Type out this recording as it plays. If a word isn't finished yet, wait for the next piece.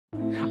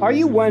Are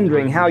you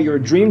wondering how your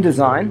dream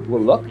design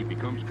will look?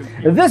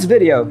 This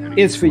video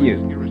is for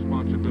you.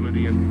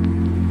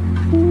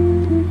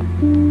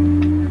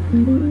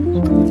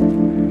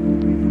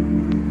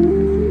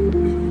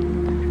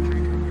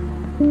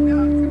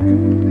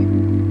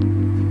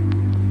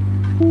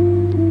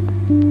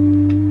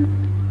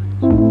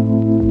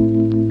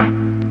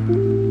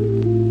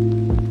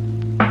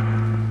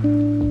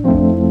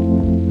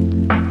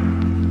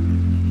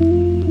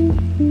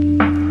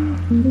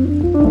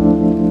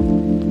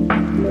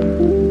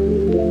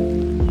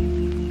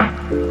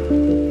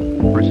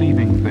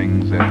 Perceiving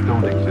things that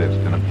don't exist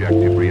in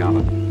objective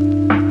reality.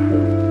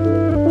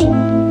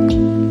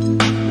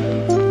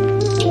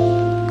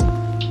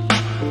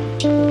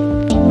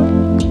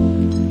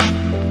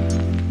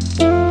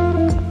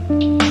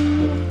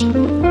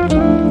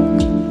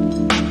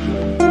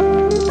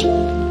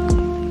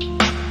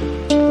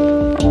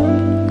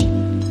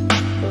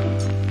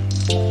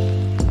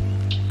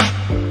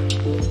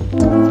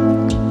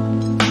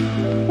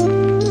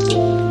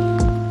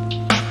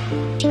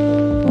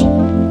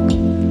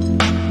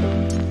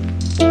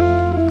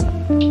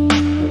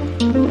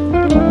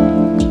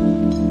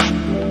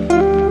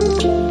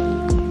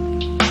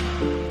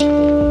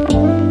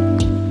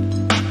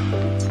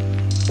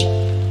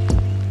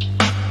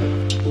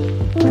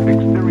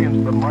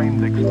 Experience the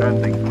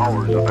mind-expanding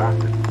powers of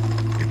acid.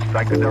 It's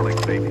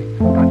psychedelic, baby.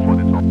 That's what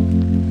it's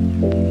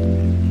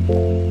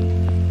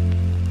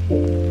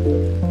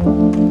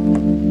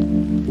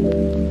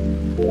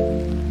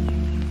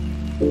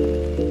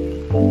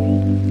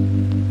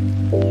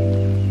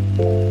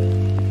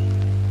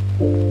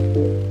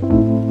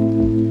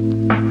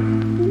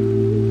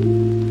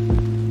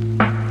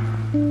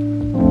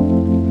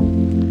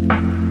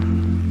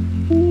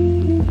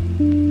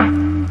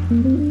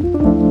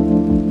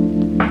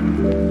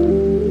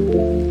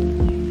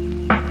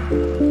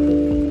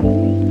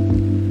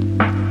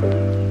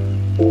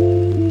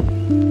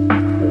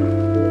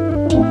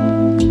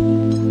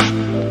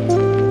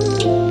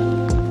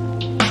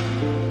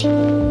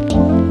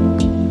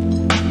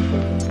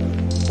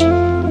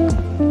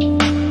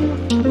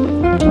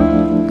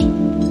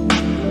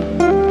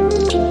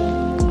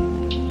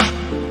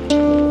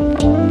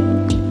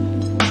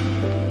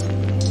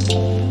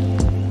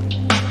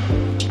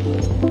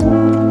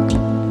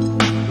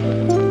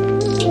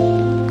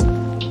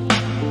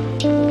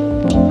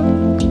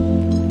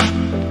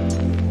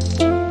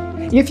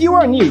If you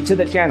are new to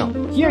the channel,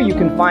 here you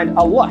can find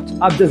a lot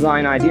of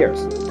design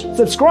ideas.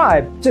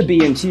 Subscribe to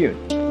be in tune.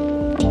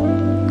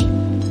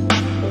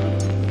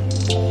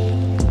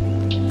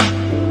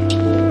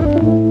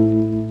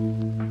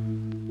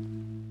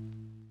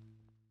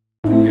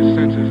 His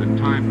senses and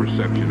time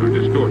perception are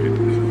distorted.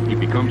 He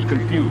becomes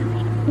confused,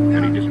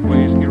 and he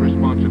displays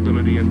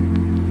irresponsibility and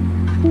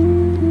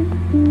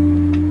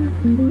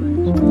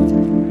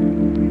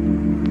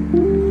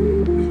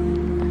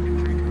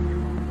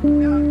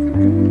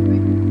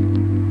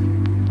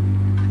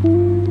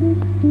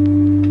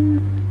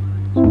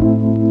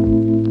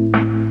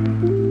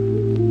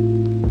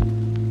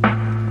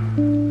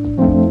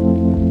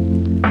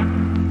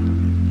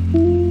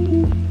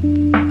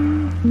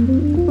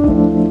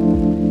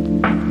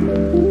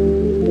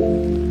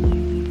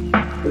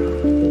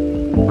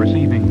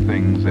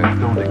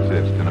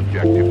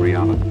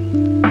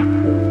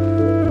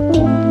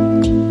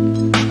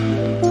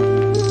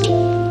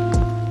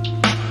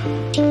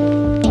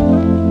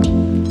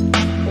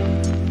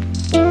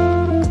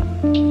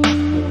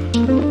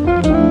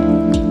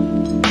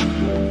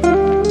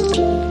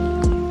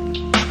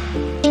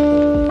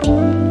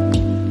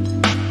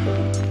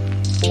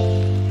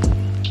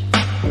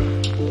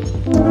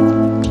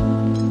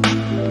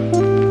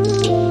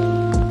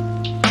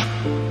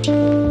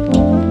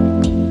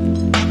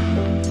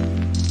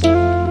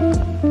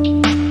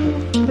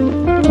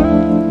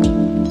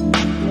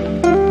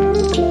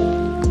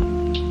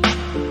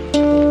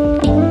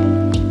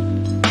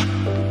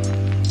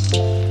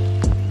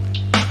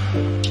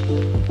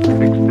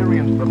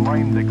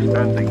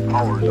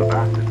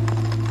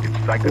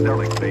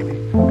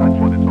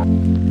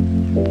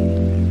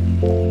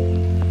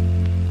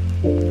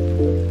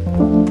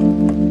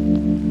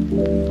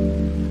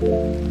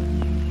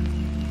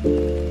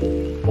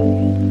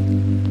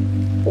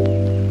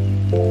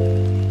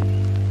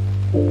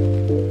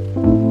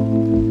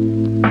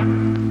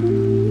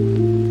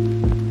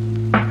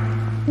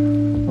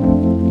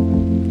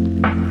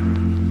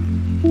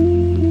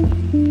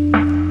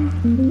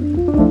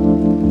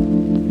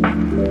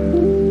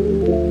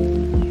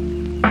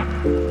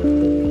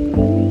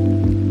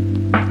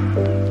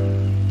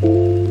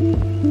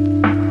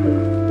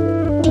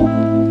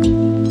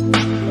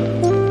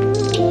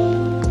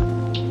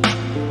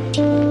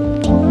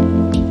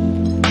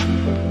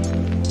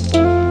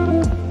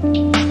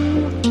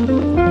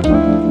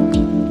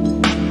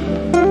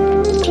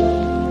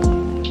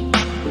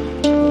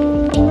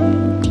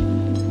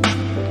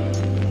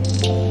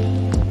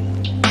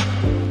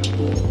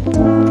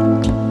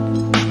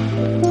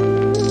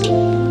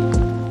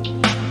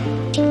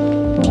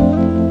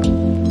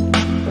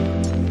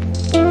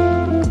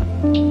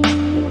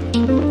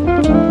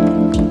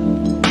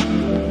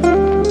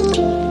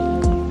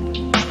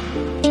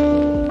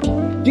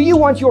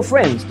want your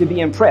friends to be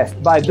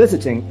impressed by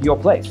visiting your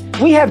place.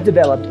 We have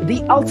developed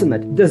the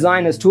ultimate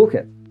designer's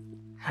toolkit.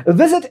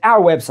 Visit our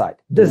website,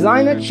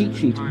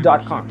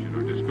 designercheatsheet.com.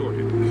 Are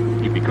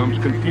distorted. He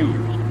becomes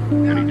confused,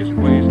 and he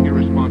displays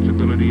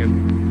irresponsibility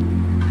and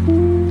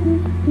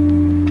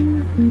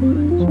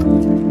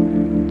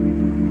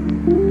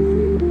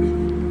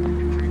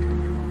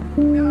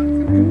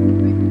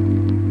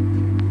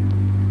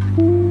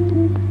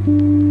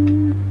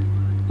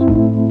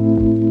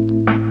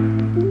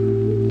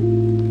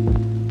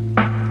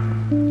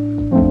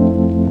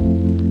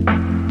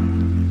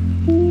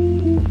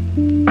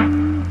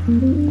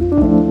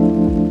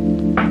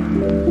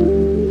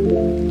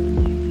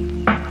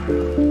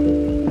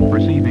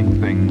perceiving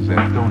things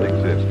that don't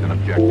exist in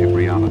objective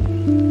reality.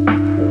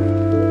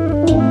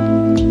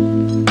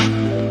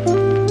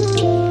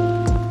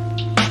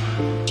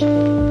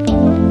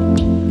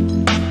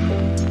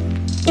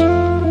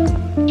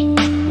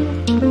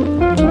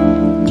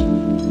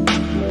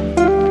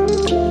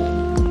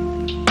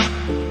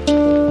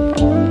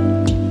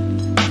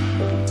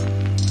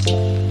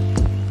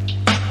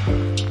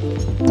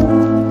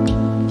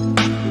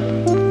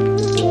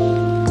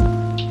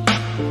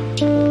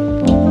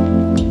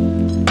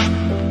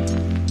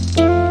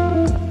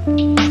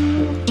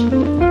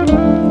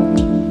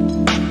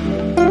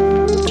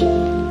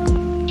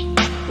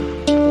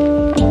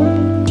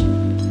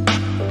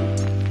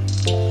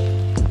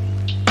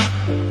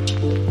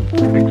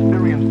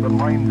 Experience the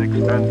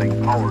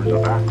mind-expanding powers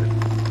of acid.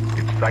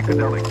 It's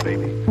psychedelic,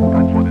 baby.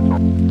 That's what it's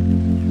all.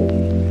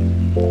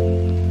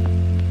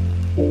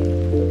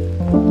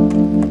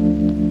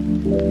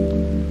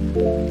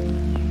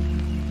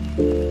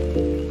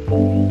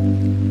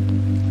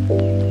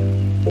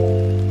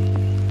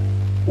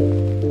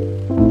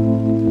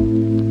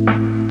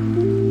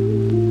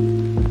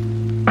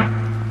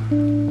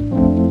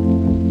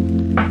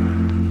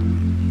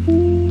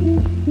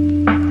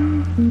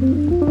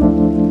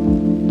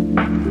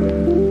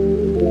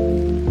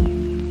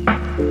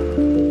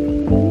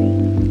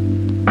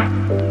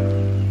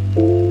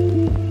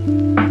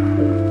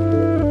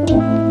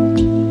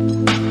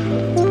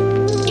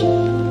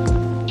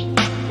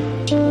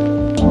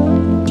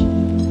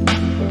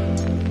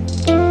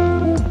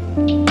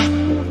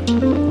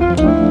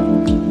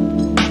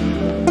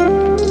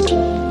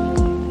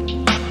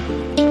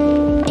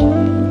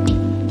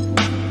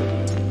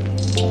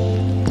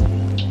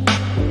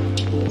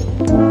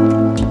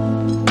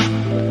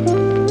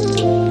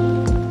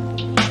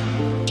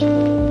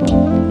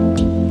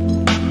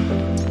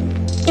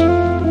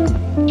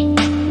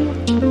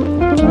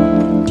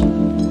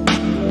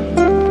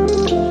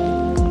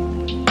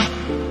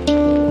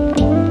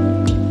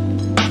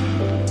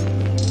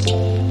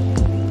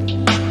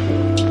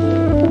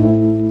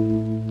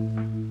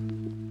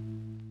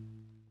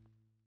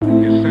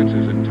 his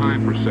senses and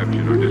time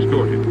perception are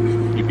distorted.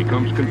 He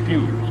becomes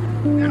confused,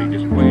 and he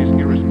displays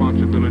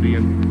irresponsibility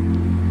and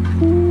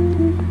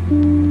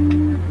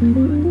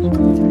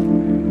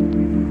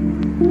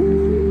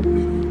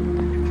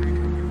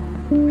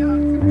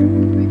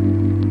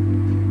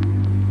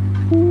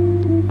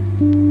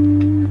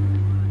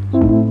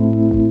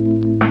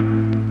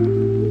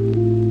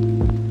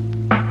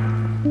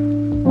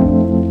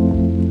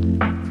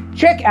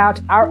Check out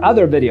our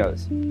other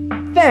videos.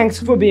 Thanks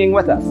for being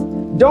with us.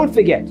 Don't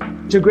forget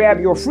to grab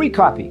your free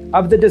copy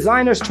of the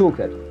Designer's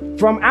Toolkit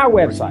from our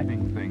website,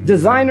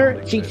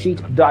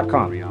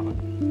 designercheatsheet.com.